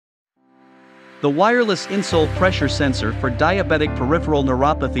The wireless Insole pressure sensor for diabetic peripheral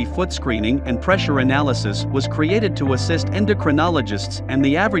neuropathy foot screening and pressure analysis was created to assist endocrinologists and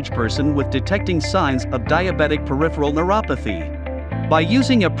the average person with detecting signs of diabetic peripheral neuropathy. By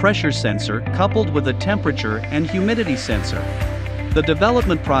using a pressure sensor coupled with a temperature and humidity sensor. The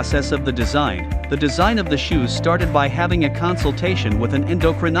development process of the design of the shoes started by having a consultation with an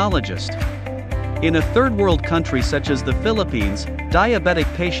endocrinologist. In a third world country such as the Philippines,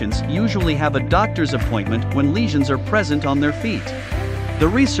 diabetic patients usually have a doctor's appointment when lesions are present on their feet. The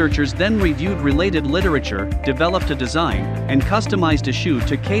researchers then reviewed related literature, developed a design, and customized a shoe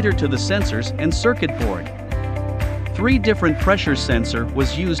to cater to the sensors and circuit board. 3 different pressure sensor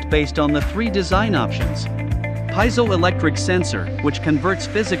was used based on the 3 design options. Piezoelectric sensor, which converts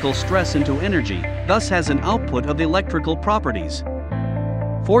physical stress into energy, thus has an output of electrical properties.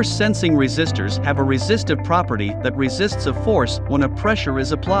 Force sensing resistors have a resistive property that resists a force when a pressure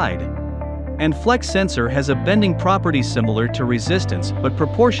is applied. And flex sensor has a bending property similar to resistance but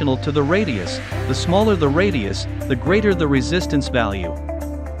proportional to the radius. The smaller the radius, the greater the resistance value.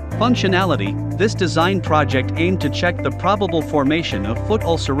 Functionality: this design project aimed to check the probable formation of foot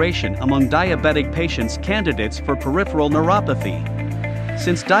ulceration among diabetic patients candidates for peripheral neuropathy.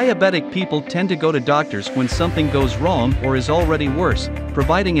 Since diabetic people tend to go to doctors when something goes wrong or is already worse,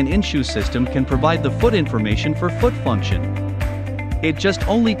 providing an in-shoe system can provide the foot information for foot function. It just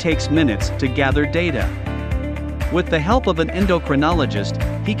only takes minutes to gather data. With the help of an endocrinologist,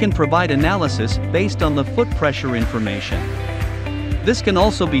 he can provide analysis based on the foot pressure information. This can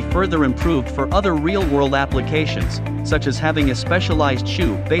also be further improved for other real-world applications, such as having a specialized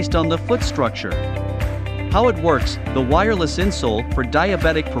shoe based on the foot structure. How it works: the wireless Insole for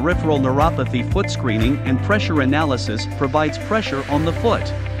diabetic peripheral neuropathy foot screening and pressure analysis provides pressure on the foot.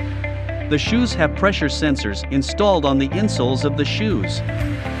 The shoes have pressure sensors installed on the insoles of the shoes.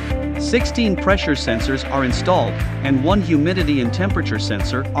 16 pressure sensors are installed, and 1 humidity and temperature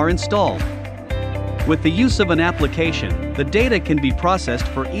sensor are installed. With the use of an application, the data can be processed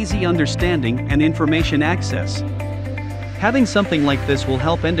for easy understanding and information access. Having something like this will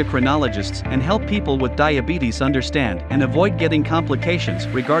help endocrinologists and help people with diabetes understand and avoid getting complications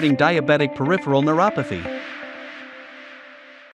regarding diabetic peripheral neuropathy.